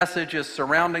Message is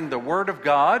surrounding the Word of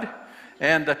God,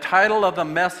 and the title of the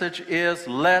message is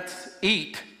Let's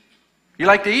Eat. You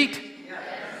like to eat? Yes.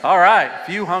 All right, a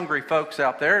few hungry folks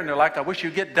out there, and they're like, I wish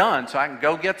you'd get done so I can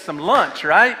go get some lunch,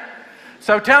 right?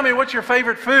 So tell me, what's your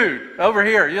favorite food? Over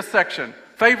here, this section.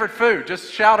 Favorite food,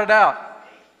 just shout it out.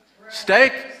 Bread.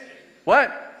 Steak?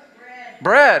 What?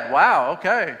 Bread. Wow,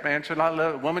 okay.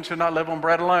 Woman should not live on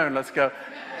bread alone. Let's go.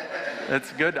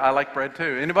 That's good. I like bread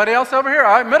too. Anybody else over here?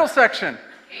 All right, middle section.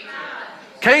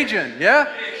 Cajun,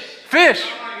 yeah? Fish.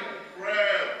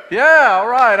 Yeah, all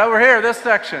right, over here, this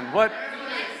section. What?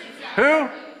 Who?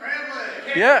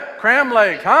 Yeah, cram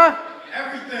leg, huh?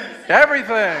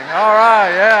 Everything. All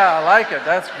right, yeah, I like it.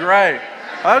 That's great.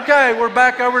 Okay, we're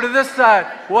back over to this side.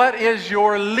 What is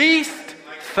your least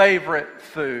favorite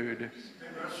food?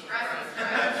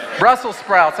 Brussels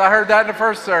sprouts. I heard that in the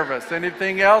first service.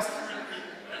 Anything else?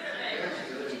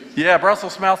 Yeah,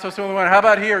 Brussels sprouts are the only one. How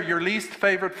about here? Your least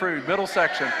favorite food, middle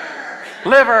section.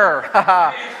 Liver.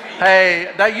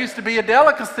 Hey, that used to be a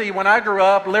delicacy when I grew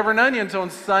up. Liver and onions on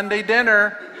Sunday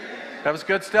dinner. That was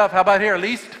good stuff. How about here?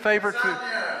 Least favorite food?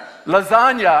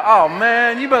 Lasagna. Oh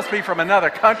man, you must be from another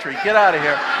country. Get out of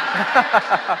here.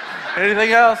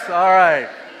 Anything else? All right.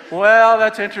 Well,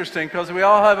 that's interesting because we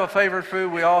all have a favorite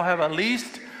food. We all have a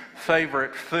least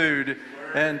favorite food.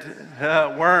 And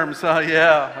worms,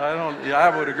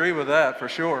 I would agree with that for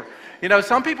sure. You know,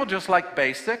 some people just like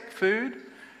basic food,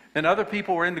 and other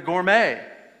people are into gourmet.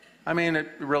 I mean, it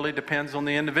really depends on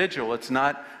the individual. It's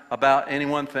not about any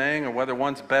one thing or whether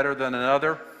one's better than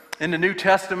another. In the New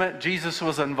Testament, Jesus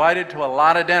was invited to a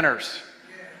lot of dinners.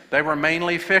 They were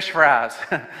mainly fish fries,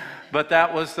 but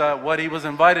that was what he was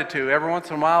invited to. Every once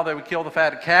in a while, they would kill the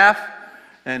fatted calf.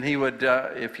 And he would,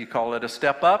 if you call it a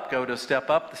step up, go to step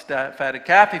up, the fatted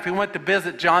calf. If he went to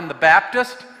visit John the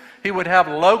Baptist, he would have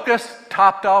locusts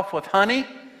topped off with honey.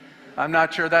 I'm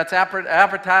not sure that's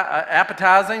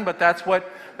appetizing, but that's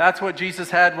what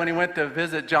Jesus had when he went to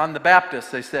visit John the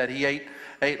Baptist. They said he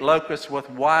ate locusts with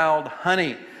wild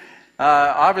honey.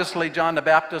 Obviously, John the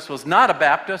Baptist was not a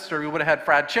Baptist, or he would have had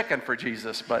fried chicken for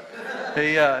Jesus. But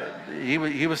he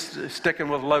was sticking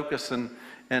with locusts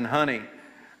and honey.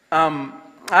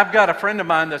 I've got a friend of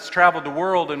mine that's traveled the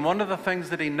world, and one of the things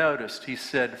that he noticed, he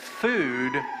said,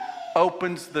 food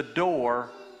opens the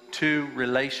door to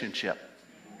relationship.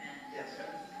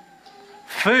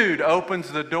 Food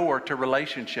opens the door to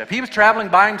relationship. He was traveling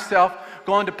by himself,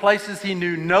 going to places he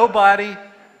knew nobody,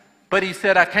 but he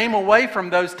said, I came away from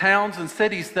those towns and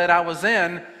cities that I was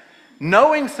in,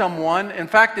 knowing someone, in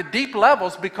fact, at deep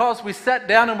levels, because we sat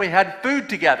down and we had food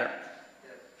together.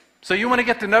 So you want to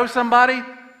get to know somebody?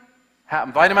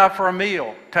 Invite them out for a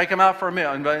meal. Take them out for a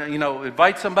meal.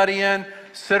 Invite somebody in,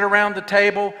 sit around the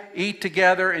table, eat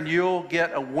together, and you'll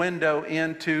get a window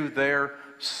into their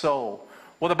soul.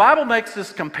 Well, the Bible makes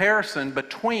this comparison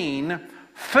between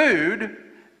food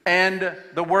and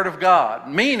the Word of God,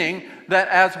 meaning that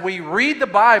as we read the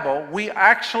Bible, we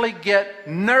actually get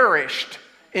nourished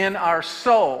in our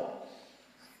soul.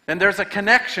 And there's a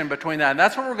connection between that. And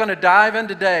that's what we're going to dive in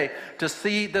today, to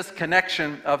see this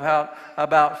connection of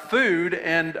about food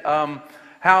and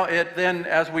how it then,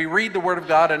 as we read the Word of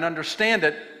God and understand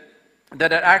it,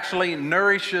 that it actually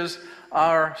nourishes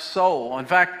our soul. In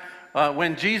fact,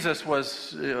 when Jesus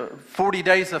was 40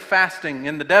 days of fasting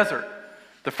in the desert,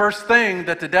 the first thing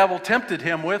that the devil tempted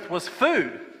him with was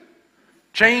food.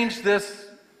 Change this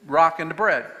rock into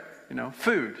bread,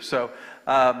 food. So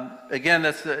again,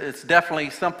 it's definitely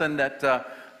something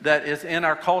that is in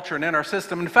our culture and in our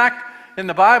system. In fact, in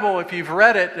the Bible, if you've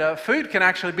read it, food can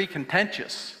actually be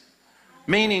contentious.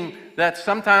 Meaning that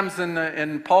sometimes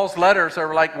in Paul's letters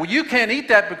are like, well, you can't eat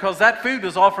that because that food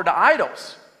is offered to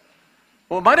idols.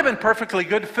 Well, it might have been perfectly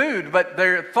good food, but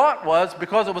their thought was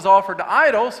because it was offered to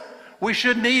idols, we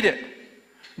shouldn't eat it.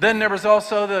 Then there was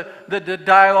also the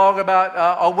dialogue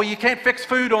about, well, you can't fix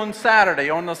food on Saturday,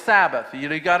 on the Sabbath.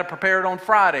 You got to prepare it on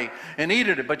Friday and eat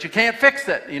it, but you can't fix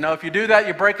it. If you do that,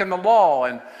 you're breaking the law.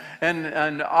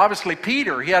 And obviously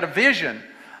Peter, he had a vision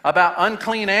about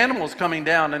unclean animals coming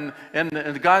down,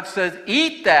 and God says,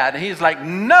 eat that. And he's like,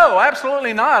 no,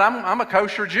 absolutely not. I'm a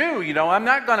kosher Jew.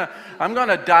 I'm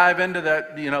gonna dive into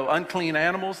that, unclean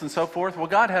animals and so forth. Well,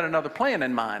 God had another plan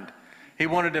in mind. He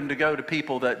wanted him to go to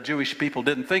people that Jewish people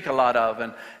didn't think a lot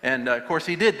of. And of course,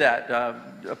 he did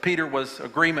that. Peter was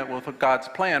agreement with God's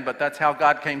plan, but that's how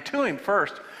God came to him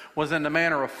first, was in the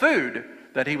manner of food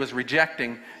that he was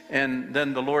rejecting. And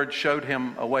then the Lord showed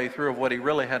him a way through of what he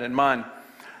really had in mind.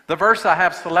 The verse I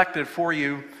have selected for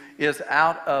you is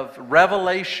out of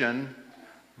Revelation,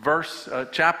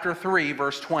 chapter 3,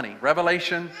 verse 20.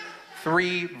 Revelation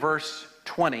 3, verse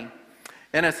 20.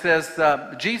 And it says,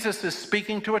 Jesus is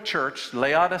speaking to a church,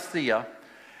 Laodicea,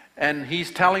 and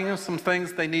he's telling them some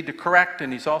things they need to correct,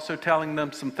 and he's also telling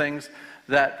them some things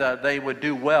that they would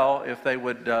do well if they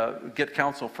would get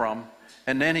counsel from.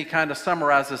 And then he kind of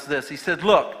summarizes this. He said,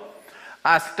 look,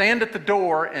 I stand at the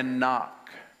door and knock.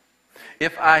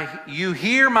 If you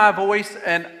hear my voice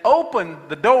and open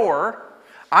the door,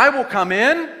 I will come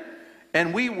in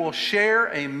and we will share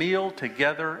a meal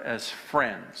together as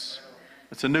friends.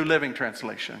 It's a New Living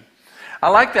Translation. I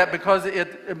like that because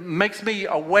it makes me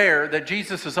aware that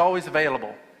Jesus is always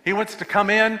available. He wants to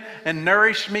come in and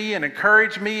nourish me and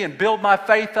encourage me and build my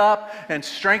faith up and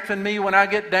strengthen me when I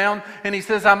get down. And he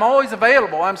says, I'm always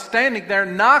available. I'm standing there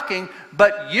knocking,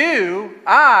 but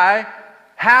I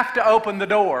have to open the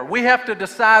door. We have to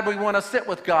decide we want to sit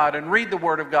with God and read the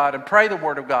Word of God and pray the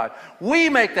Word of God. We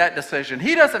make that decision.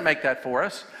 He doesn't make that for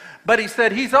us. But he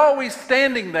said he's always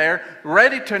standing there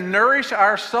ready to nourish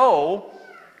our soul,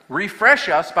 refresh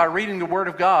us by reading the Word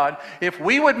of God. If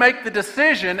we would make the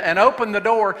decision and open the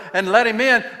door and let him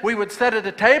in, we would sit at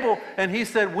a table, and he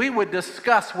said we would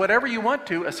discuss whatever you want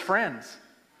to as friends.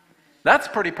 That's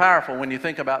pretty powerful when you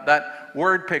think about that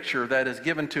word picture that is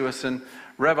given to us in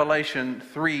Revelation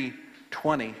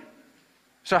 3:20.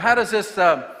 So how does this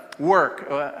work?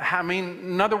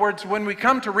 In other words, when we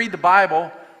come to read the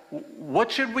Bible, what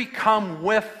should we come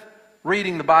with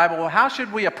reading the Bible? How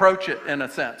should we approach it in a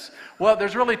sense? Well,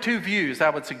 there's really two views I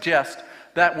would suggest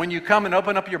that when you come and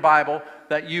open up your Bible,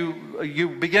 that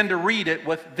you begin to read it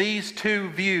with these two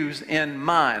views in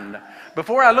mind.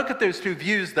 Before I look at those two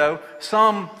views, though,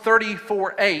 Psalm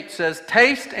 34:8 says,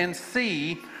 "Taste and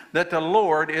see that the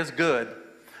Lord is good.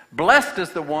 Blessed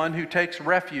is the one who takes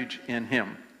refuge in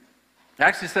him." It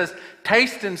actually says,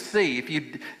 taste and see.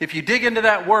 If you dig into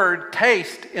that word,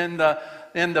 taste in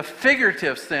the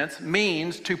figurative sense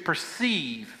means to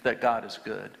perceive that God is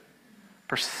good.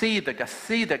 See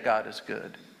that God is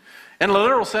good. In a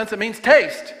literal sense, it means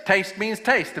taste. Taste means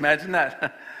taste. Imagine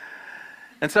that.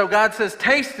 And so God says,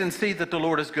 taste and see that the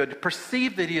Lord is good.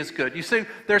 Perceive that he is good. You see,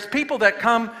 there's people that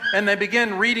come and they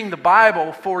begin reading the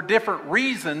Bible for different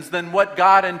reasons than what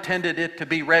God intended it to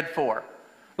be read for.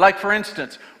 Like, for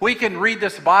instance, we can read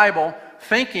this Bible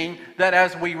thinking that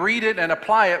as we read it and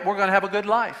apply it, we're going to have a good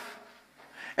life.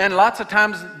 And lots of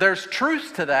times there's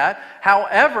truth to that.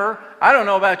 However, I don't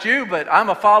know about you, but I'm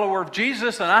a follower of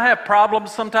Jesus, and I have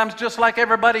problems sometimes just like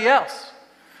everybody else.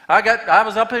 I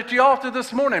was up at the altar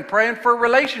this morning praying for a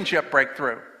relationship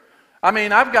breakthrough.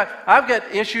 I've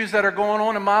got issues that are going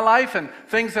on in my life and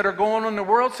things that are going on in the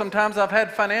world. Sometimes I've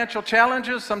had financial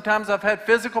challenges. Sometimes I've had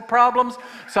physical problems.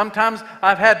 Sometimes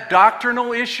I've had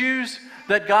doctrinal issues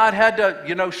that God had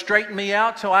to, straighten me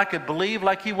out so I could believe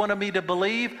like he wanted me to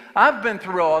believe. I've been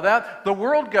through all that. The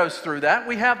world goes through that.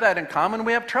 We have that in common.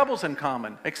 We have troubles in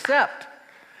common. Except,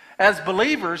 as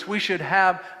believers, we should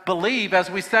believe,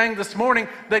 as we sang this morning,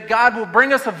 that God will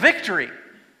bring us a victory.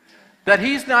 That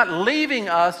he's not leaving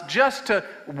us just to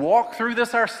walk through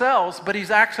this ourselves, but he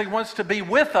actually wants to be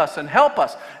with us and help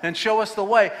us and show us the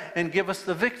way and give us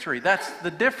the victory. That's the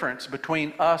difference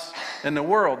between us and the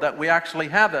world, that we actually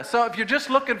have that. So if you're just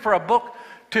looking for a book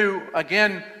to,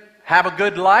 again, have a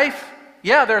good life,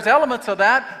 yeah, there's elements of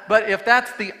that. But if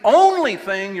that's the only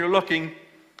thing you're looking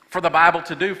for the Bible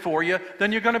to do for you,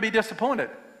 then you're going to be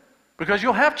disappointed. Because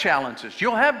you'll have challenges,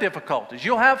 you'll have difficulties,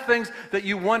 you'll have things that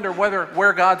you wonder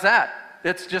where God's at.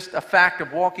 It's just a fact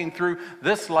of walking through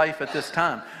this life at this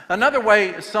time. Another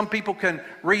way some people can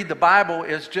read the Bible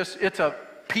is it's a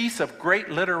piece of great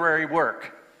literary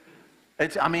work.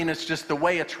 It's just the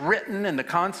way it's written and the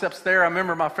concepts there. I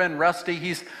remember my friend Rusty,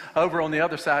 he's over on the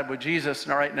other side with Jesus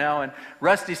right now, and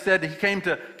Rusty said he came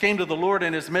to the Lord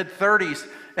in his mid-30s,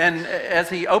 and as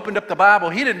he opened up the Bible,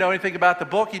 he didn't know anything about the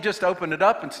book. He just opened it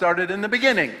up and started in the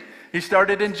beginning. He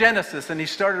started in Genesis, and he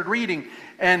started reading,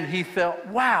 and he felt,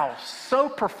 wow, so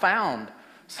profound,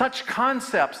 such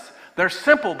concepts. They're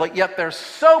simple, but yet they're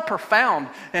so profound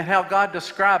in how God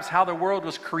describes how the world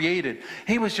was created.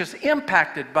 He was just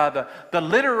impacted by the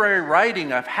literary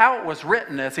writing of how it was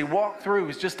written as he walked through. He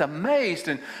was just amazed.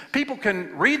 And people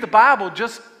can read the Bible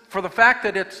just for the fact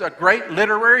that it's a great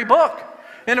literary book.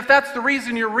 And if that's the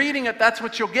reason you're reading it, that's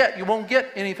what you'll get. You won't get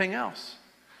anything else.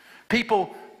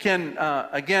 People can,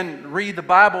 again, read the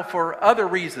Bible for other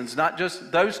reasons, not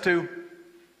just those two.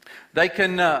 They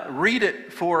can read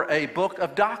it for a book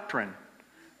of doctrine.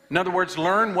 In other words,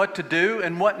 learn what to do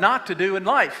and what not to do in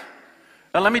life.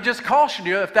 Now, let me just caution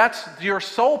you, if that's your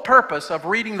sole purpose of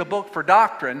reading the book for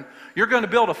doctrine, you're going to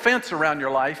build a fence around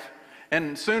your life,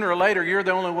 and sooner or later, you're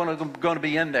the only one who's going to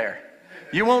be in there.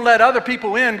 You won't let other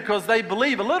people in because they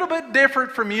believe a little bit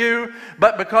different from you,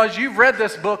 but because you've read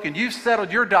this book and you've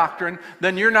settled your doctrine,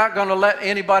 then you're not going to let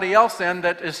anybody else in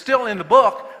that is still in the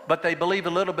book, but they believe a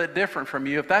little bit different from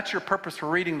you. If that's your purpose for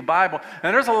reading the Bible,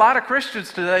 and there's a lot of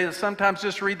Christians today that sometimes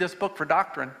just read this book for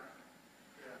doctrine.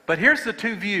 But here's the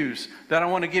two views that I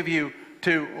want to give you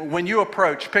to when you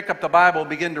pick up the Bible,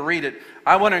 begin to read it.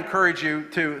 I want to encourage you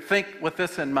to think with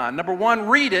this in mind. Number one,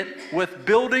 read it with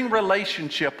building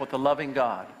relationship with the loving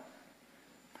God.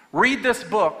 Read this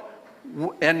book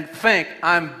and think,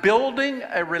 I'm building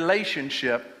a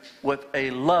relationship with a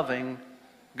loving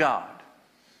God.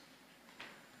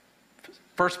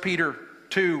 1 Peter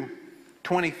 2,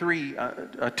 23,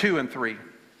 2 and 3.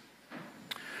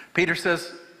 Peter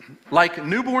says, like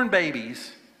newborn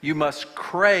babies, you must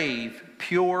crave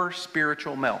pure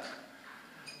spiritual milk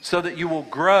so that you will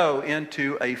grow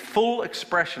into a full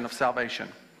expression of salvation.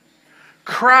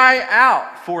 Cry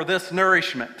out for this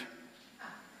nourishment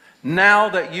now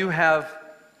that you have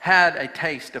had a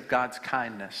taste of God's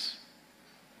kindness.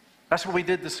 That's what we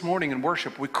did this morning in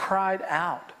worship. We cried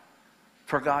out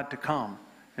for God to come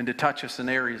and to touch us in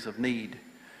areas of need.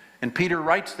 And Peter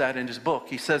writes that in his book.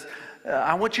 He says,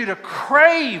 I want you to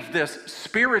crave this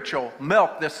spiritual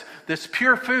milk, this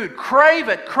pure food. Crave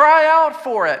it. Cry out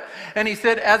for it. And he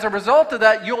said, as a result of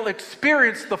that, you'll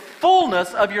experience the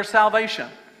fullness of your salvation.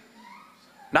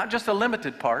 Not just a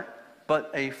limited part,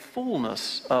 but a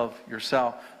fullness of your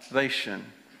salvation.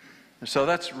 And so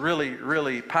that's really,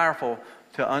 really powerful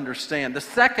to understand. The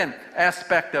second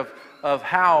aspect of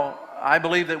how I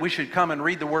believe that we should come and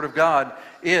read the Word of God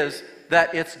is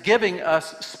that it's giving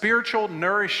us spiritual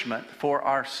nourishment for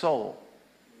our soul.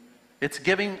 It's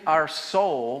giving our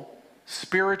soul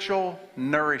spiritual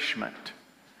nourishment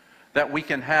that we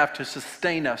can have to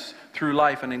sustain us through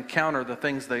life and encounter the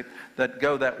things that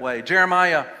go that way.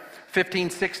 Jeremiah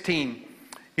 15:16,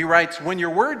 he writes, when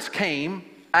your words came,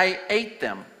 I ate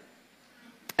them,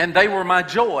 and they were my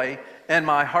joy and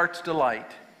my heart's delight.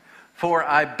 For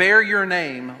I bear your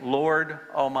name, Lord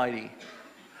Almighty.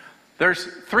 There's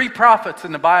 3 prophets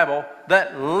in the Bible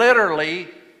that literally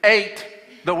ate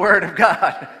the Word of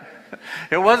God.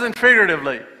 It wasn't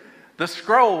figuratively. The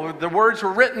scroll, the words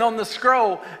were written on the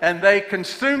scroll, and they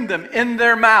consumed them in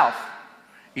their mouth.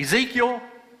 Ezekiel,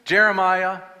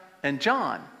 Jeremiah, and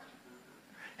John.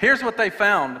 Here's what they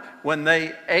found when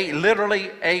they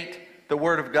literally ate the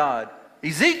Word of God.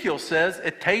 Ezekiel says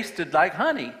it tasted like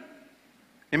honey.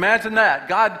 Imagine that.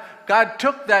 God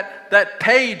took that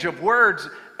page of words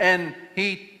and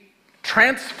he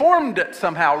transformed it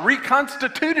somehow,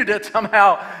 reconstituted it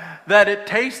somehow, that it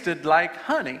tasted like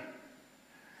honey.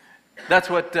 That's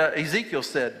what Ezekiel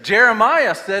said.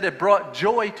 Jeremiah said it brought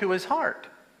joy to his heart.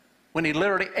 When he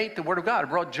literally ate the Word of God, it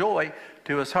brought joy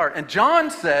to his heart. And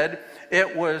John said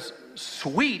it was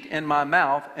sweet in my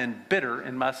mouth and bitter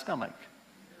in my stomach.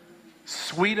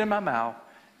 Sweet in my mouth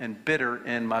and bitter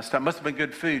in my stomach. Must have been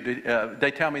good food.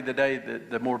 They tell me today that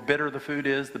the more bitter the food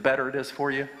is, the better it is for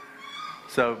you.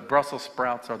 So Brussels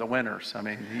sprouts are the winners. I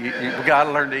mean, you got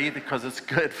to learn to eat it because it's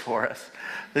good for us.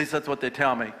 At least that's what they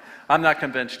tell me. I'm not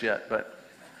convinced yet, but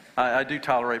I do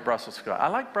tolerate Brussels sprouts. I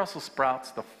like Brussels sprouts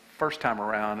the first time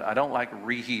around. I don't like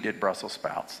reheated Brussels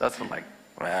sprouts. That's like,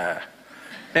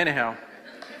 Anyhow,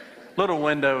 little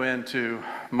window into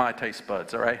my taste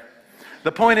buds, all right?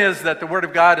 The point is that the Word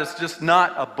of God is just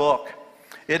not a book.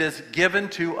 It is given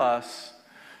to us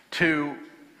to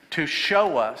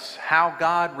show us how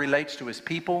God relates to His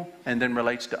people and then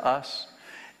relates to us.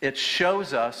 It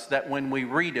shows us that when we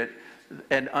read it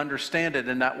and understand it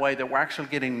in that way, that we're actually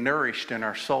getting nourished in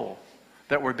our soul,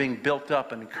 that we're being built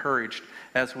up and encouraged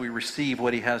as we receive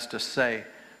what He has to say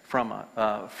from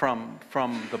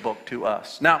the book to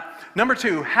us. Now, number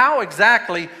 2, how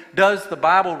exactly does the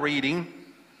Bible reading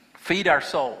feed our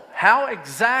soul? How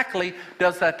exactly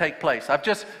does that take place? I've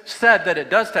just said that it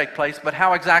does take place, but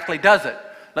how exactly does it?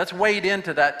 Let's wade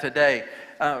into that today.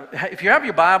 If you have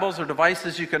your Bibles or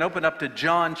devices, you can open up to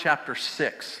John chapter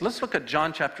 6. Let's look at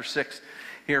John chapter 6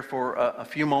 here for a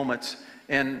few moments.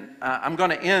 And I'm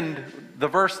going to end the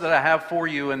verse that I have for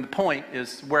you, and the point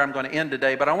is where I'm going to end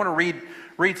today. But I want to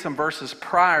read some verses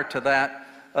prior to that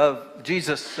of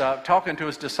Jesus talking to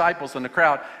His disciples in the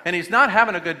crowd. And He's not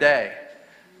having a good day.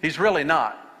 He's really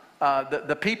not.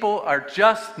 The people are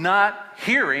just not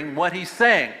hearing what He's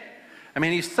saying. I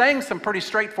mean, He's saying some pretty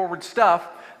straightforward stuff.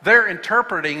 They're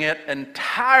interpreting it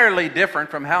entirely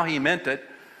different from how He meant it.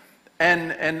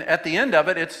 And at the end of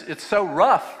it, it's so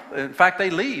rough. In fact, they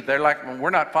leave. They're like, well,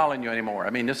 we're not following you anymore. I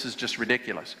mean, this is just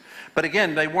ridiculous. But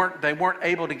again, they weren't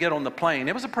able to get on the plane.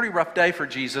 It was a pretty rough day for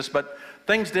Jesus, but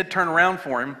things did turn around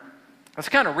for Him. Let's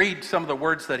kind of read some of the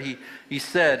words that he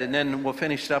said, and then we'll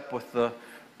finish up with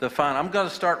the final. I'm going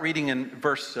to start reading in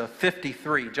verse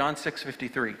 53, John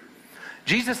 6:53.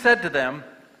 Jesus said to them,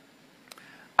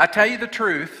 I tell you the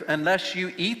truth, unless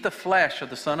you eat the flesh of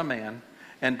the Son of Man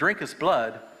and drink his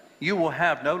blood, you will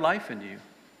have no life in you.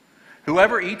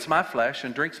 Whoever eats my flesh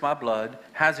and drinks my blood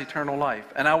has eternal life,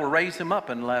 and I will raise him up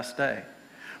in the last day.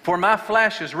 For my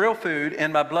flesh is real food,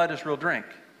 and my blood is real drink.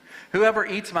 Whoever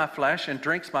eats my flesh and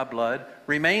drinks my blood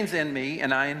remains in me,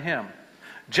 and I in him.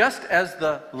 Just as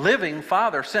the living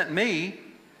Father sent me,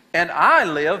 and I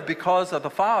live because of the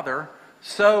Father,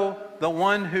 so the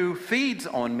one who feeds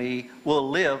on me will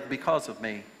live because of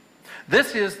me.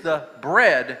 This is the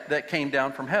bread that came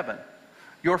down from heaven.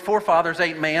 Your forefathers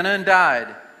ate manna and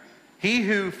died. He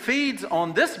who feeds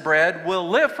on this bread will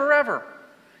live forever.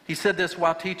 He said this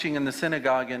while teaching in the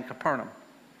synagogue in Capernaum.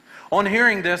 On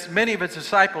hearing this, many of his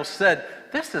disciples said,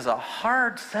 this is a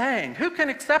hard saying. Who can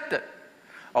accept it?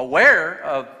 Aware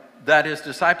of that his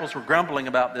disciples were grumbling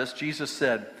about this, Jesus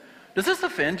said, does this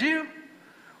offend you?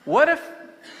 What if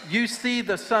you see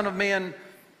the Son of Man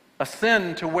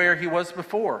ascend to where he was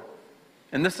before?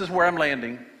 And this is where I'm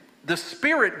landing. The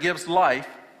Spirit gives life.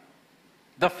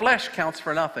 The flesh counts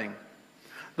for nothing.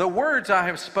 The words I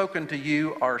have spoken to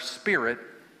you are spirit,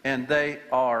 and they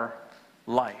are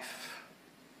life.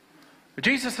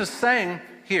 Jesus is saying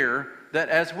here that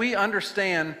as we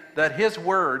understand that his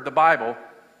word, the Bible,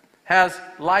 has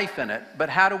life in it, but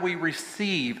how do we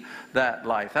receive that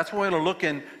life? That's what we're going to look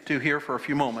into here for a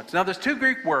few moments. Now, there's two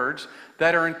Greek words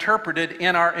that are interpreted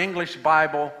in our English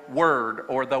Bible word,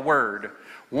 or the word.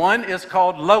 One is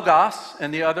called logos,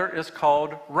 and the other is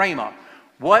called rhema.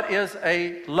 What is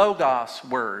a logos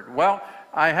word? Well,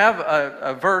 I have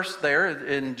a verse there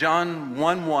in John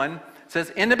 1:1. It says,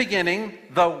 in the beginning,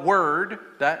 the Word,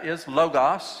 that is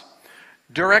Logos.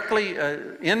 Directly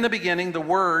in the beginning, the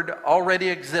Word already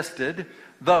existed.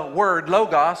 The Word,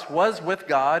 Logos, was with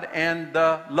God, and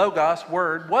the Logos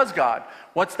Word was God.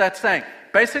 What's that saying?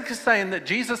 Basically saying that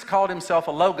Jesus called himself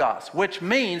a Logos, which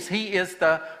means he is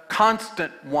the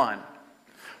constant one.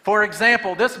 For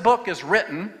example, this book is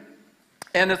written,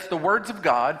 and it's the words of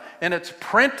God, and it's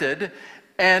printed,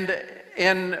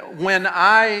 and when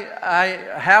I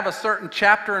have a certain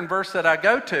chapter and verse that I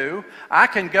go to, I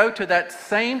can go to that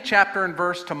same chapter and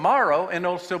verse tomorrow, and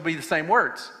it'll still be the same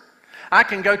words. I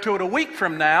can go to it a week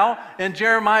from now, and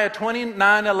Jeremiah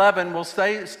 29:11 will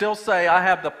still say, I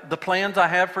have the plans I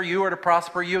have for you are to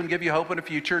prosper you and give you hope in the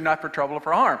future, not for trouble or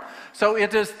for harm. So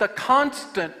it is the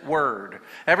constant word.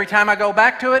 Every time I go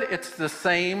back to it, it's the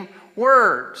same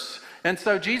words. And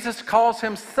so Jesus calls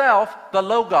himself the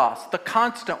Logos, the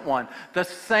constant one, the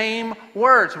same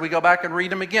words. We go back and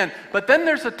read them again. But then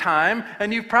there's a time,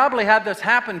 and you've probably had this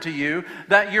happen to you,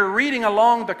 that you're reading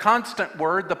along the constant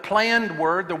word, the planned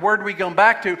word, the word we go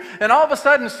back to, and all of a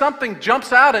sudden something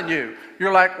jumps out at you.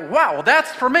 You're like, wow,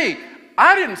 that's for me.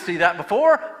 I didn't see that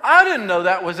before. I didn't know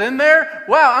that was in there.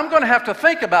 Wow, I'm going to have to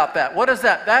think about that. What is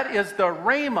that? That is the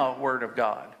Rhema word of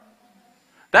God.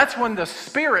 That's when the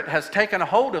Spirit has taken a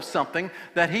hold of something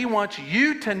that he wants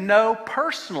you to know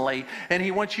personally, and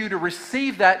he wants you to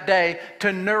receive that day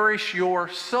to nourish your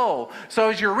soul. So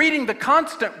as you're reading the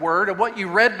constant word of what you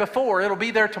read before, it'll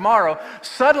be there tomorrow,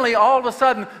 suddenly all of a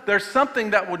sudden there's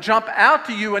something that will jump out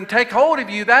to you and take hold of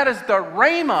you. That is the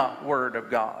Rhema word of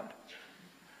God.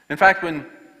 In fact,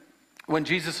 when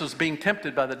Jesus was being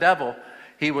tempted by the devil,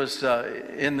 he was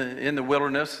in the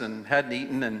wilderness and hadn't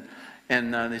eaten,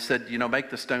 and they said, make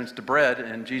the stones to bread.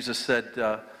 And Jesus said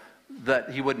that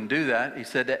he wouldn't do that. He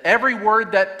said that every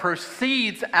word that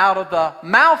proceeds out of the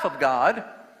mouth of God,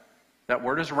 that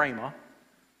word is rhema.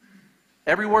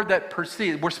 Every word that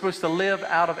proceeds, we're supposed to live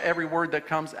out of every word that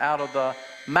comes out of the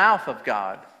mouth of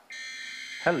God.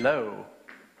 Hello.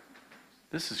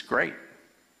 This is great.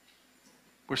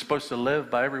 We're supposed to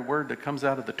live by every word that comes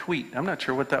out of the tweet. I'm not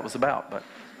sure what that was about, but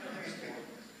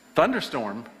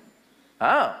thunderstorm.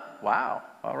 Oh. Wow.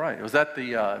 All right. Was that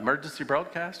the emergency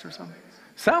broadcast or something?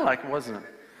 Sound like it, wasn't it?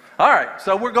 All right.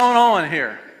 So we're going on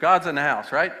here. God's in the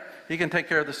house, right? He can take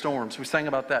care of the storms. We sang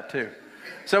about that too.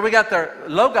 So we got the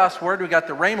Logos word. We got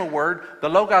the Rhema word. The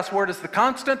Logos word is the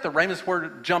constant. The Rhema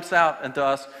word jumps out into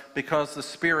us because the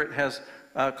Spirit has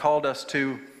called us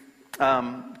to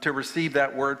receive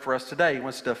that word for us today. He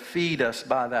wants to feed us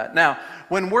by that. Now,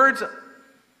 when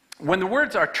the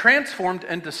words are transformed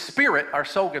into spirit, our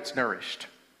soul gets nourished.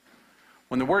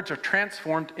 When the words are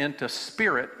transformed into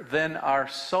spirit, then our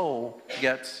soul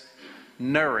gets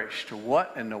nourished.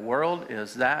 What in the world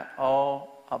is that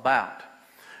all about?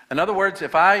 In other words,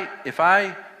 if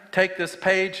I take this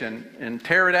page and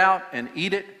tear it out and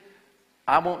eat it,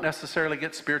 I won't necessarily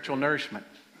get spiritual nourishment.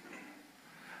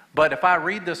 But if I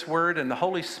read this word and the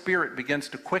Holy Spirit begins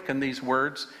to quicken these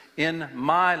words in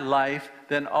my life,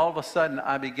 then all of a sudden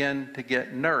I begin to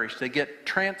get nourished. They get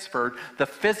transferred. The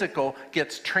physical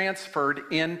gets transferred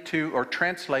into or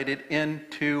translated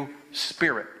into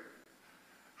spirit.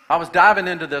 I was diving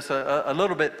into this a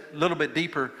little bit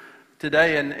deeper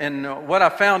today, and what I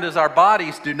found is our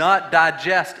bodies do not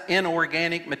digest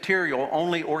inorganic material,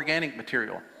 only organic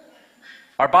material.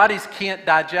 Our bodies can't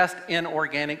digest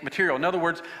inorganic material. In other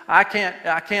words, I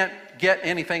can't get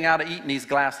anything out of eating these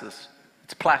glasses.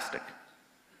 It's plastic.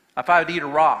 If I would eat a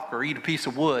rock or eat a piece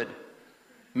of wood,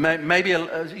 maybe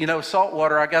salt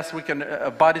water, I guess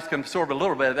bodies can absorb a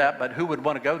little bit of that, but who would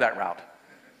want to go that route?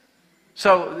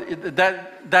 So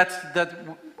that's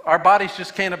our bodies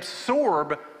just can't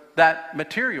absorb that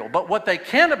material. But what they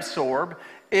can absorb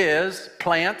is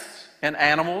plants and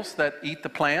animals that eat the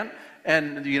plant.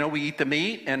 And, we eat the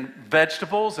meat and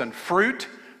vegetables and fruit.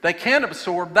 They can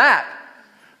absorb that.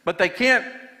 But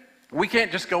we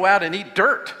can't just go out and eat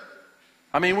dirt.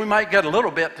 I mean, we might get a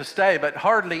little bit to stay, but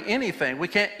hardly anything. We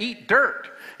can't eat dirt.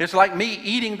 It's like me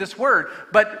eating this word.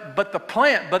 But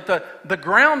the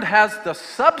ground has the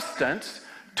substance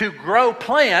to grow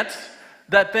plants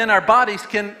that then our bodies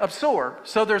can absorb.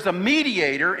 So there's a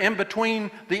mediator in between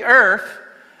the earth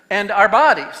and our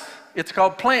bodies. It's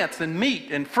called plants and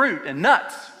meat and fruit and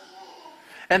nuts.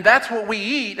 And that's what we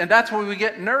eat, and that's what we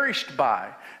get nourished by.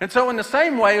 And so in the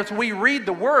same way as we read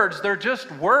the words, they're just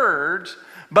words,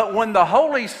 but when the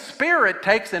Holy Spirit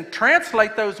takes and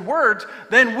translates those words,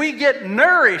 then we get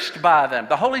nourished by them.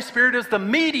 The Holy Spirit is the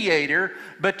mediator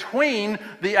between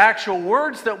the actual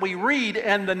words that we read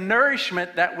and the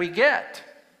nourishment that we get.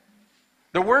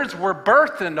 The words were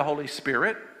birthed in the Holy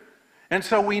Spirit. And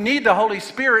so we need the Holy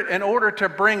Spirit in order to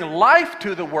bring life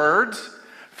to the words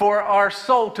for our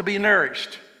soul to be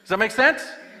nourished. Does that make sense?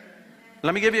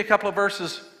 Let me give you a couple of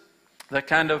verses that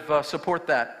kind of support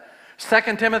that.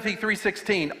 2 Timothy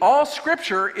 3:16. All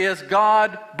Scripture is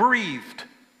God-breathed.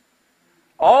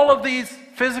 All of these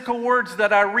physical words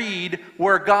that I read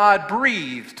were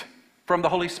God-breathed from the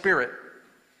Holy Spirit.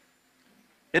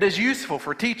 It is useful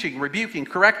for teaching, rebuking,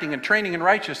 correcting, and training in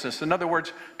righteousness. In other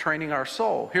words, training our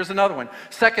soul. Here's another one.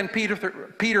 2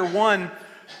 Peter 1,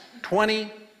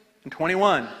 20 and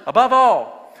 21. Above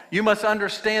all, you must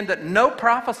understand that no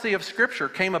prophecy of Scripture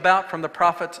came about from the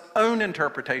prophet's own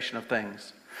interpretation of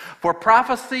things. For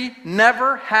prophecy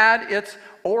never had its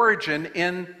origin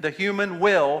in the human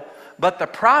will, but the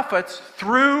prophets,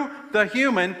 through the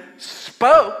human,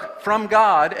 spoke from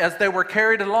God as they were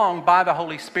carried along by the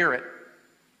Holy Spirit.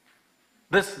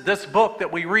 This book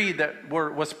that we read that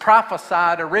was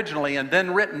prophesied originally and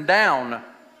then written down,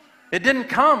 it didn't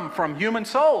come from human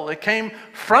soul. It came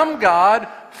from God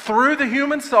through the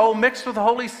human soul mixed with the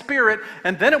Holy Spirit,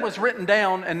 and then it was written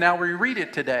down, and now we read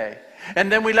it today. And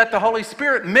then we let the Holy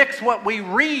Spirit mix what we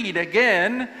read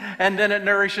again, and then it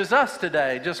nourishes us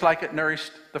today, just like it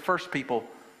nourished the first people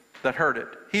that heard it.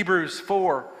 Hebrews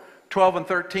 4, 12 and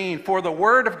 13. For the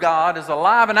word of God is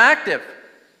alive and active,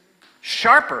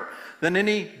 sharper than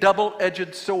any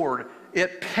double-edged sword.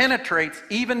 It penetrates,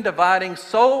 even dividing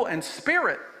soul and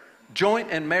spirit, joint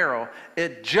and marrow.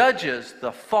 It judges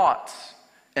the thoughts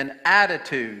and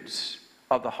attitudes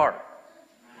of the heart.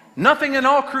 Nothing in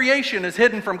all creation is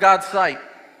hidden from God's sight.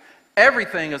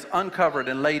 Everything is uncovered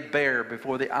and laid bare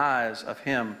before the eyes of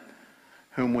Him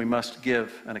whom we must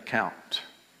give an account.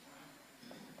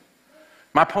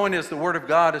 My point is, the Word of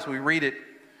God, as we read it,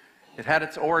 it had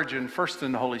its origin first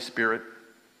in the Holy Spirit,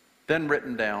 then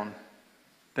written down.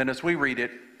 Then as we read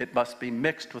it, it must be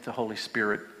mixed with the Holy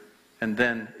Spirit, and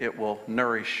then it will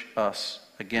nourish us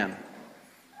again.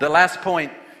 The last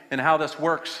point in how this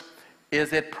works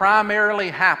is it primarily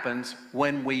happens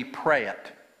when we pray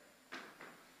it.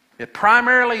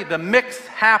 The mix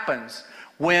happens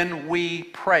when we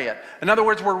pray it. In other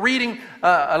words, we're reading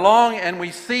along and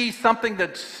we see something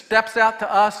that steps out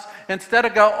to us. Instead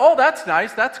of go, oh, that's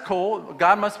nice, that's cool,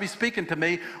 God must be speaking to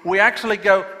me, we actually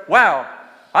go, wow,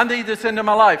 I need this into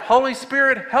my life. Holy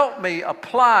Spirit, help me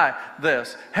apply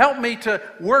this. Help me to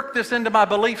work this into my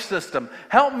belief system.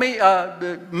 Help me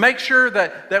make sure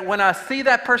that when I see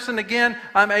that person again,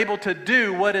 I'm able to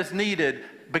do what is needed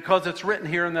because it's written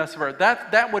here in this verse.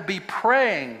 That would be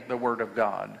praying the Word of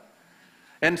God.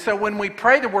 And so when we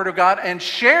pray the Word of God and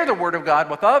share the Word of God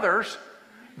with others,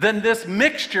 then this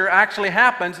mixture actually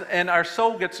happens and our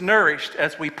soul gets nourished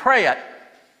as we pray it.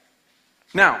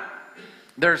 Now,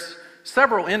 there's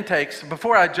several intakes.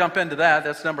 Before I jump into that,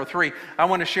 that's number 3, I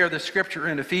want to share this scripture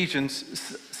in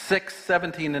Ephesians 6,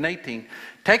 17, and 18.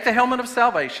 Take the helmet of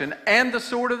salvation and the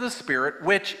sword of the Spirit,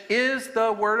 which is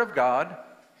the word of God.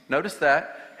 Notice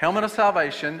that. Helmet of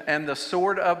salvation and the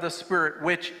sword of the Spirit,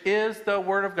 which is the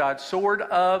word of God. Sword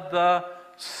of the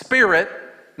Spirit,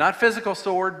 not physical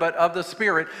sword, but of the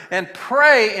Spirit. And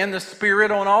pray in the Spirit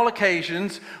on all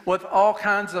occasions with all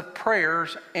kinds of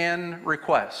prayers and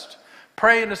requests.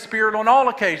 Pray in the Spirit on all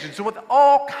occasions with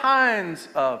all kinds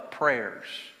of prayers.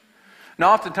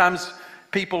 Now, oftentimes,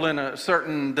 people in a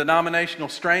certain denominational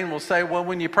strain will say, well,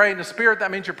 when you pray in the Spirit,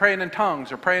 that means you're praying in tongues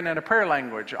or praying in a prayer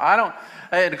language.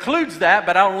 It includes that,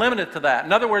 but I don't limit it to that.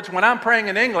 In other words, when I'm praying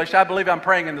in English, I believe I'm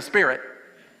praying in the Spirit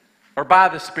or by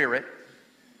the Spirit.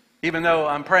 Even though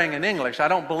I'm praying in English, I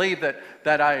don't believe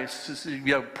that I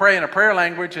pray in a prayer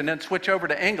language and then switch over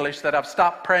to English, that I've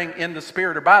stopped praying in the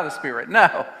Spirit or by the Spirit.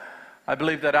 No, I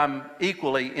believe that I'm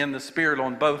equally in the Spirit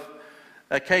on both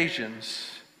occasions.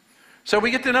 So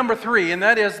we get to number 3, and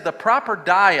that is the proper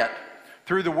diet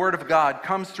through the Word of God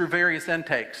comes through various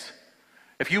intakes.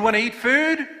 If you want to eat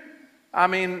food,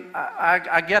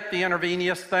 I get the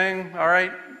intravenous thing, all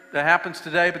right? That happens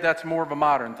today, but that's more of a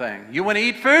modern thing. You want to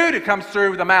eat food, it comes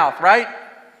through the mouth, right?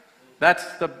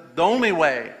 That's the only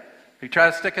way. If you try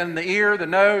to stick it in the ear, the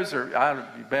nose, or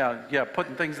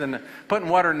putting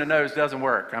water in the nose doesn't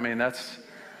work.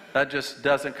 That just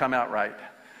doesn't come out right.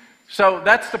 So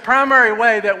that's the primary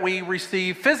way that we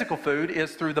receive physical food,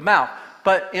 is through the mouth.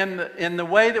 But in the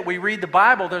way that we read the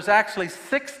Bible, there's actually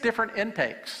 6 different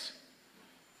intakes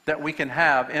that we can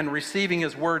have in receiving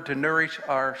His Word to nourish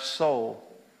our soul.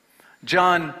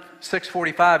 John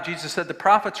 6:45, Jesus said, the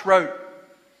prophets wrote,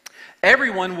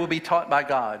 everyone will be taught by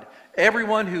God.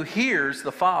 Everyone who hears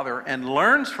the Father and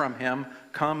learns from Him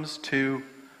comes to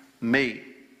me.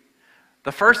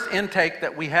 The first intake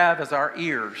that we have is our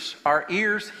ears. Our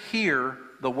ears hear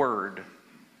the Word.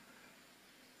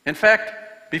 In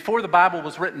fact, before the Bible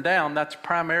was written down, that's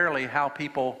primarily how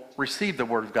people received the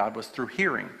Word of God, was through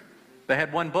hearing. They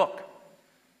had one book,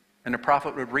 and the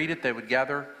prophet would read it, they would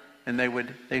gather, and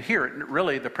they'd hear it. And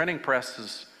really, the printing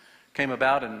presses came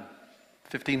about in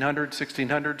 1500,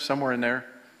 1600, somewhere in there.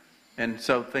 And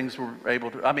so things were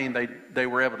able to, they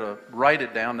were able to write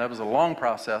it down. That was a long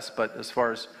process, but as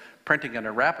far as printing and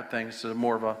a rapid thing, it's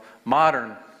more of a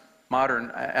modern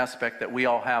aspect that we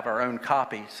all have our own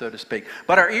copy, so to speak.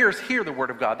 But our ears hear the Word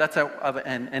of God. That's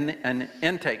an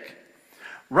intake.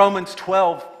 Romans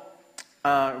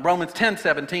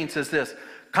 10:17 says this,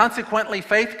 consequently,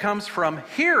 faith comes from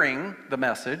hearing the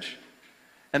message,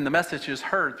 and the message is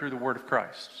heard through the Word of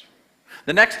Christ.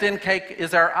 The next intake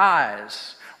is our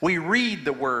eyes. We read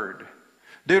the Word.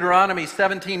 Deuteronomy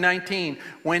 17:19,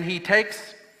 when He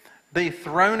takes the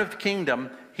throne of the kingdom,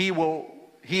 He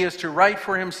is to write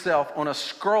for Himself on a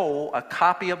scroll a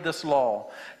copy of this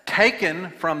law, taken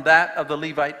from that of the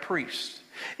Levite priests.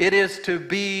 It is to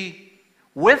be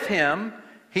with Him.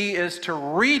 He is to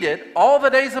read it all the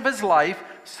days of His life,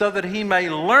 so that he may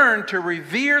learn to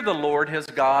revere the Lord his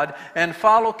God and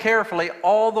follow carefully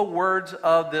all the words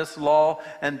of this law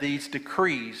and these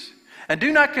decrees. And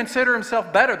do not consider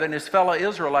himself better than his fellow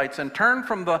Israelites, and turn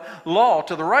from the law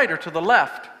to the right or to the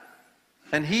left.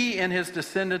 And he and his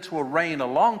descendants will reign a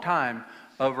long time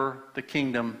over the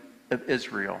kingdom of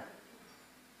Israel.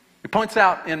 He points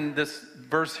out in this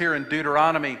verse here in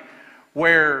Deuteronomy,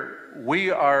 where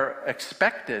we are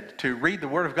expected to read the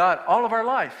Word of God all of our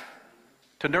life,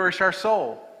 to nourish our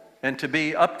soul, and to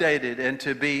be updated and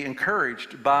to be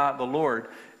encouraged by the Lord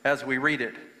as we read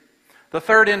it. The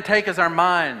third intake is our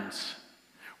minds.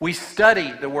 We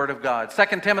study the Word of God.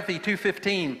 2 Timothy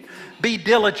 2:15, be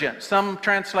diligent. Some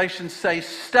translations say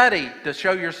study to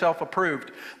show yourself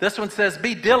approved. This one says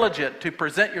be diligent to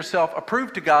present yourself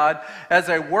approved to God as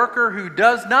a worker who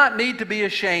does not need to be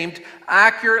ashamed,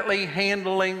 accurately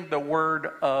handling the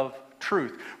word of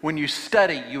truth. When you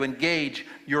study, you engage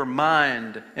your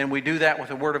mind, and we do that with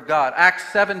the Word of God. Acts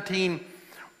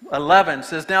 17:11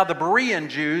 says, now the Berean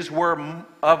Jews were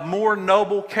of more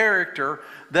noble character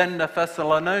than the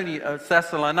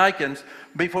Thessalonians,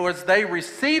 because they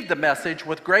received the message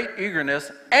with great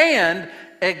eagerness and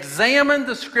examined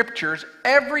the Scriptures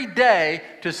every day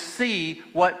to see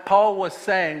what Paul was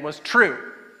saying was true.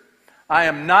 I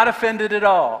am not offended at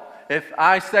all if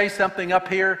I say something up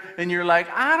here and you're like,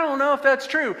 I don't know if that's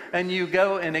true, and you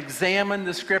go and examine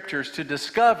the Scriptures to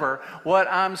discover what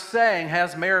I'm saying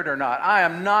has merit or not. I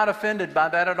am not offended by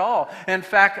that at all. In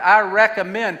fact, I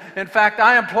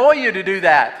employ you to do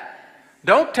that.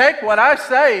 Don't take what I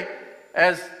say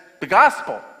as the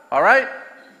gospel, all right?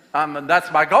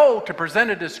 That's my goal, to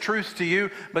present it as truth to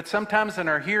you, but sometimes in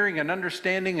our hearing and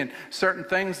understanding and certain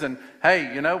things, and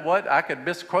hey, you know what, I could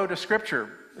misquote a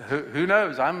Scripture. who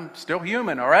knows? I'm still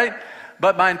human, all right?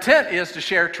 But my intent is to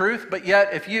share truth, but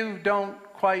yet if you don't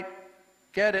quite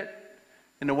get it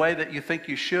in the way that you think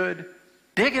you should,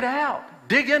 dig it out.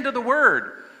 Dig into the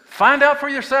Word. Find out for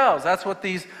yourselves. That's what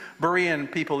these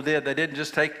Berean people did. They didn't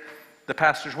just take the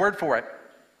pastor's word for it.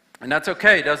 And that's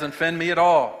okay. It doesn't offend me at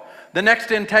all. The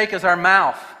next intake is our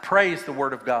mouth. Praise the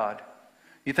Word of God.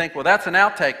 You think, well, that's an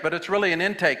outtake, but it's really an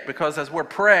intake, because as we're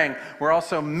praying, we're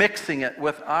also mixing it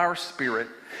with our spirit.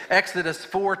 Exodus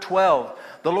 4:12,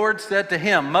 the Lord said to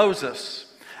him,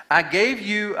 Moses, I gave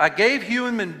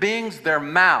human beings their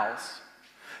mouths.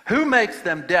 Who makes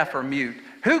them deaf or mute?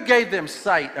 Who gave them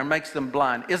sight or makes them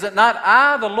blind? Is it not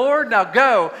I, the Lord? Now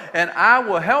go, and I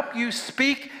will help you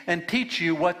speak and teach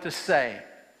you what to say.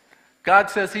 God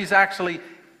says He's actually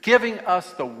giving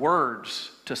us the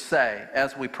words to say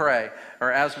as we pray,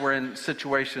 or as we're in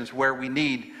situations where we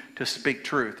need to speak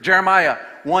truth. Jeremiah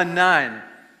 1:9,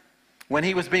 when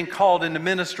he was being called into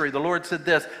ministry, the Lord said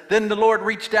this, Then the Lord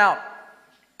reached out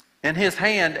in His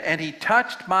hand, and He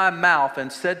touched my mouth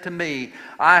and said to me,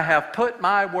 I have put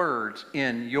my words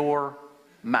in your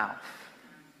mouth.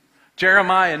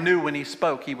 Jeremiah knew when he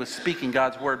spoke, he was speaking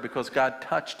God's word, because God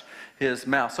touched his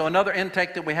mouth. So another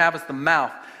intake that we have is the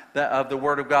mouth of the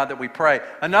Word of God that we pray.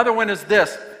 Another one is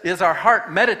this, is our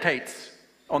heart meditates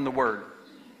on the Word.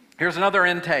 Here's another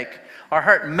intake. Our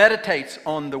heart meditates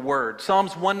on the Word.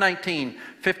 Psalms 119,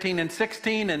 15 and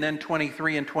 16, and then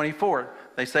 23 and 24.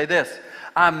 They say this,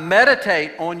 I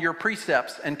meditate on your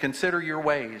precepts and consider your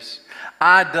ways.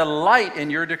 I delight in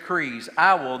your decrees.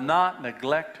 I will not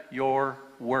neglect your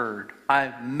word.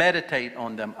 I meditate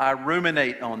on them. I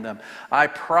ruminate on them. I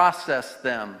process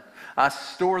them. I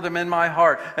store them in my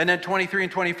heart. And then 23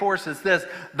 and 24 says this,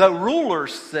 the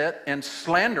rulers sit and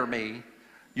slander me.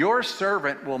 Your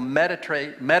servant will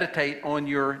meditate on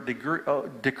your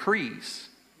decrees.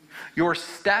 Your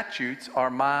statutes are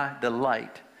my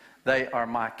delight. They are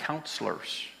my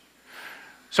counselors.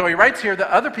 So he writes here that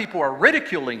other people are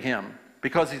ridiculing him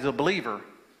because he's a believer.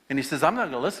 And he says, I'm not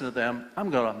going to listen to them. I'm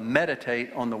going to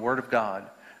meditate on the Word of God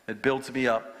that builds me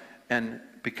up and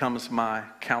becomes my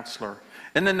counselor.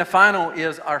 And then the final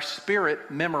is our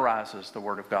spirit memorizes the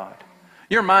Word of God.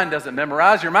 Your mind doesn't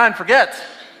memorize. Your mind forgets.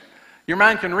 Your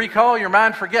mind can recall. Your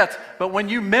mind forgets. But when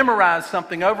you memorize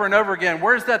something over and over again,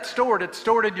 where's that stored? It's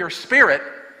stored in your spirit.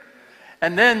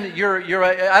 And then you're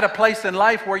at a place in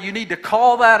life where you need to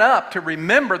call that up to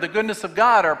remember the goodness of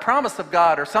God or a promise of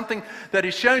God or something that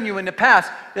He's shown you in the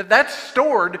past. If that's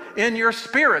stored in your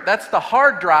spirit, that's the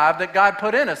hard drive that God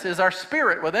put in us, is our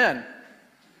spirit within.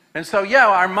 And so, yeah,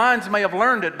 our minds may have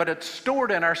learned it, but it's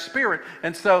stored in our spirit.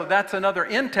 And so that's another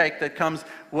intake that comes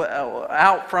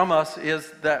out from us,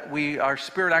 is that our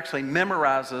spirit actually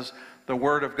memorizes the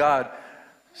Word of God.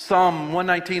 Psalm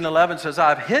 119:11 says,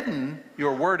 I've hidden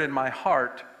your word in my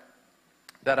heart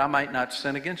that I might not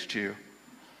sin against you.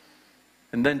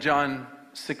 And then John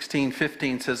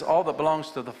 16:15 says, all that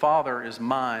belongs to the Father is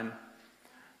mine.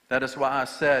 That is why I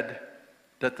said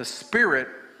that the Spirit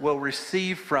will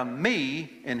receive from me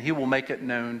and He will make it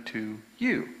known to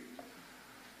you.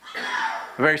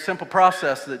 A very simple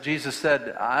process that Jesus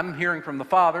said, I'm hearing from the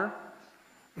Father.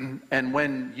 And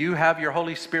when you have your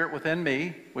Holy Spirit within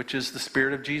me, which is the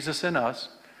Spirit of Jesus in us,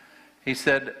 He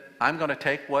said, I'm going to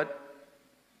take what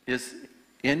is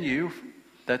in you,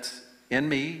 that's in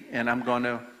me, and I'm going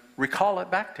to recall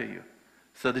it back to you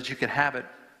so that you can have it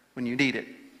when you need it.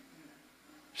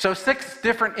 So 6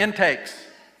 different intakes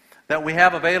that we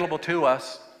have available to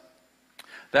us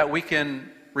that we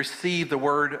can receive the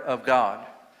Word of God.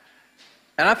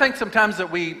 And I think sometimes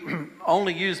that we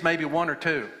only use maybe 1 or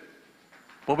 2.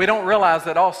 But we don't realize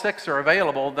that all 6 are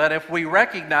available, that if we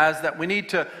recognize that we need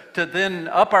to then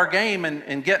up our game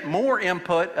and get more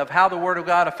input of how the Word of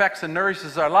God affects and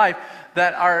nourishes our life,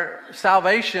 that our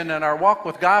salvation and our walk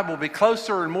with God will be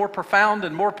closer and more profound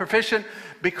and more proficient,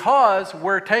 because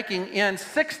we're taking in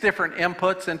 6 different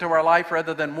inputs into our life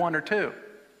rather than 1 or 2.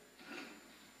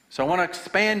 So I want to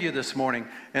expand you this morning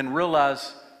and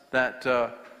realize that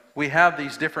we have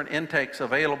these different intakes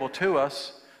available to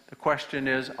us. The question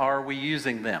is, are we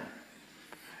using them?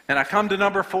 And I come to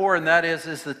number 4, and that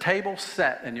is the table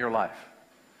set in your life?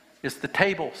 Is the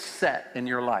table set in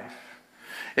your life?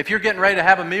 If you're getting ready to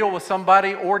have a meal with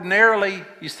somebody, ordinarily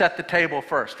you set the table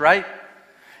first, right?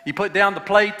 You put down the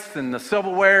plates and the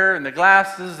silverware and the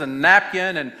glasses and the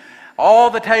napkin, and all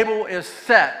the table is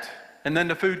set, and then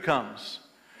the food comes.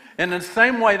 And in the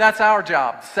same way, that's our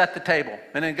job, set the table,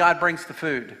 and then God brings the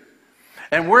food.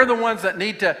 And we're the ones that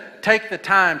need to take the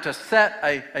time to set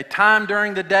a time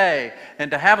during the day and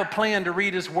to have a plan to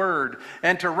read His Word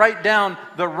and to write down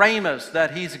the rhemas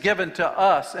that He's given to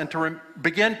us and to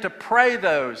begin to pray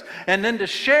those and then to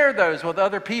share those with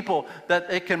other people that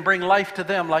it can bring life to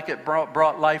them like it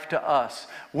brought life to us.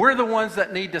 We're the ones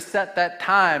that need to set that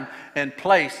time and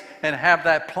place and have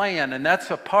that plan. And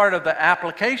that's a part of the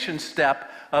application step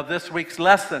of this week's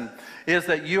lesson, is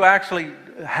that you actually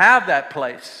have that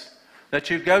place that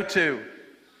you go to.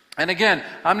 And again,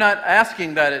 I'm not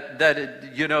asking that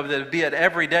it be an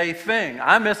everyday thing.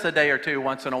 I miss a day or two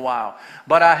once in a while.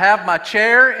 But I have my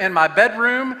chair in my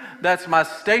bedroom. That's my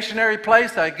stationary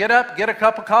place. I get up, get a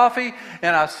cup of coffee,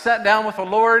 and I sit down with the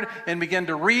Lord and begin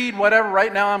to read whatever.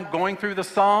 Right now I'm going through the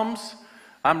Psalms.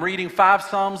 I'm reading 5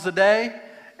 Psalms a day,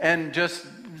 and just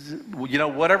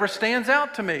whatever stands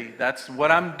out to me, that's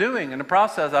what I'm doing in the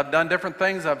process. I've done different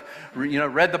things. I've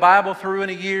read the Bible through in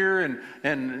a year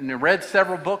and read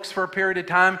several books for a period of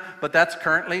time, but that's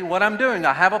currently what I'm doing.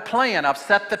 I have a plan. I've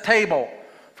set the table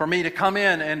for me to come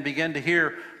in and begin to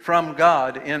hear from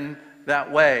God in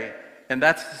that way. And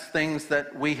that's things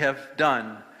that we have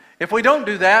done. If we don't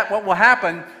do that, what will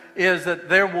happen is that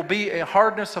there will be a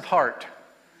hardness of heart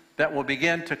that will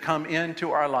begin to come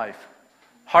into our life.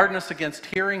 Hardness against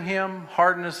hearing Him,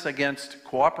 hardness against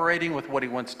cooperating with what He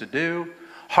wants to do,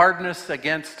 hardness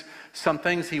against some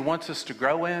things He wants us to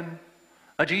grow in.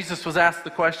 Jesus was asked the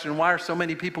question, why are so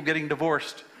many people getting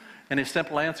divorced? And His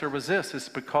simple answer was this: it's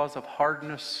because of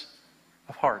hardness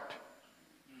of heart.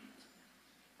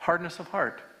 Hardness of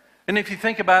heart. And if you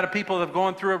think about it, people that have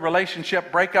gone through a relationship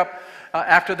breakup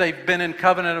after they've been in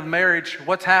covenant of marriage,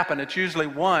 what's happened? It's usually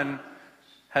one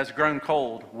has grown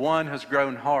cold, one has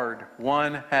grown hard,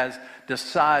 one has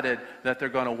decided that they're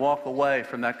going to walk away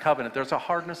from that covenant. There's a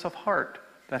hardness of heart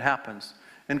that happens.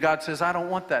 And God says, I don't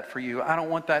want that for you. I don't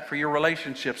want that for your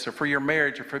relationships or for your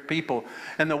marriage or for people.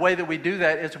 And the way that we do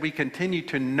that is we continue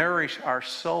to nourish our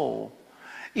soul,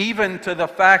 even to the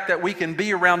fact that we can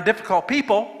be around difficult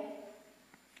people.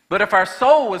 But if our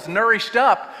soul is nourished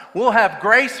up, we'll have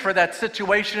grace for that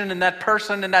situation and that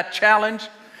person and that challenge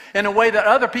in a way that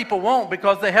other people won't,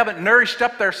 because they haven't nourished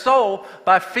up their soul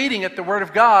by feeding it the Word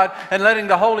of God and letting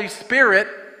the Holy Spirit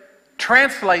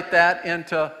translate that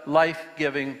into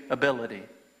life-giving ability.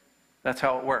 That's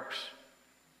how it works.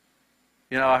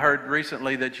 I heard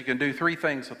recently that you can do 3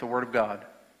 things with the Word of God.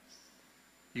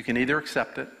 You can either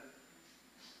accept it,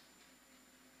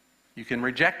 you can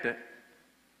reject it,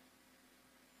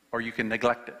 or you can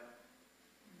neglect it.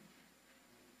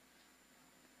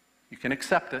 You can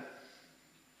accept it,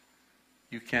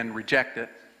 you can reject it,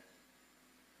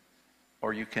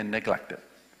 or you can neglect it.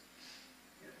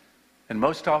 And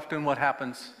most often what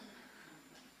happens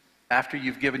after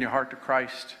you've given your heart to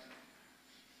Christ,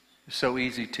 it's so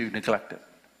easy to neglect it.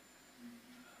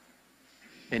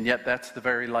 And yet that's the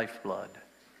very lifeblood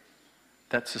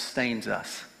that sustains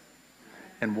us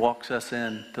and walks us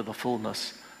into the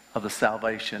fullness of the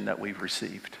salvation that we've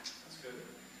received.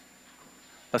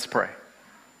 Let's pray.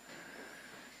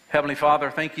 Heavenly Father,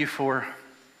 thank you for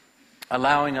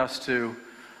allowing us to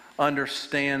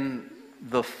understand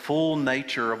the full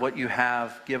nature of what you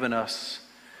have given us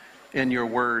in your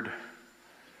Word,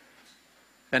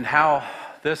 and how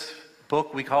this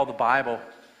book we call the Bible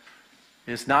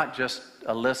is not just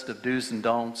a list of do's and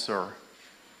don'ts or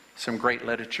some great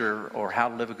literature or how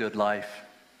to live a good life,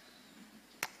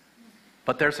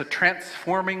 but there's a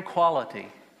transforming quality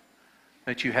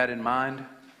that you had in mind,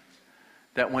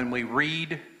 that when we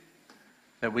read,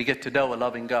 that we get to know a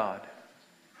loving God.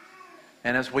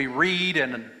 And as we read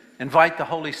and invite the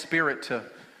Holy Spirit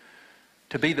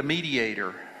to be the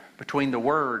mediator between the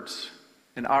words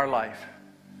in our life,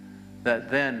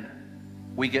 that then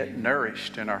we get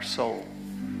nourished in our soul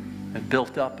and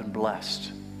built up and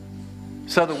blessed,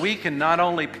 so that we can not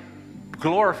only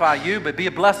glorify you, but be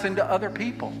a blessing to other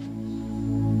people.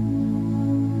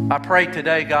 I pray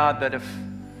today, God, that if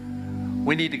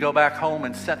we need to go back home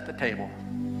and set the table,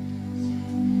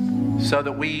 so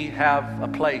that we have a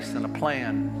place and a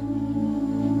plan,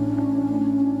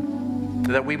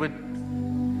 that we would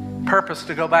purpose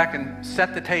to go back and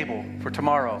set the table for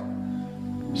tomorrow,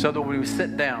 so that when we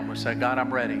sit down, we say, God,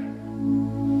 I'm ready.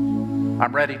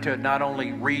 I'm ready to not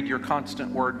only read your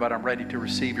constant word, but I'm ready to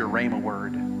receive your rhema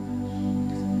word.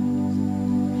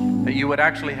 That you would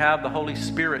actually have the Holy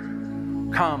Spirit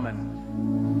come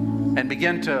and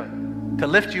begin to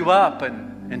lift you up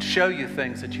and show you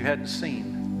things that you hadn't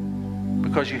seen,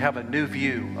 because you have a new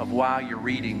view of why you're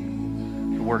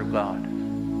reading the Word of God.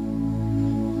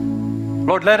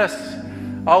 Lord, let us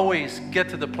always get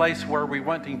to the place where we're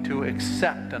wanting to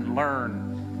accept and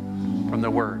learn from the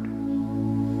Word.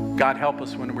 God, help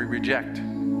us when we reject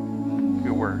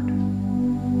your word.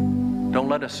 Don't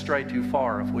let us stray too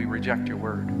far if we reject your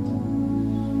word.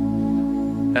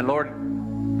 And Lord,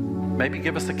 maybe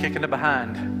give us a kick in the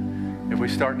behind if we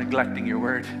start neglecting your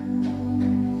word.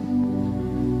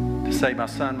 To say, my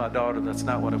son, my daughter, that's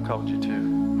not what I've called you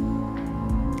to.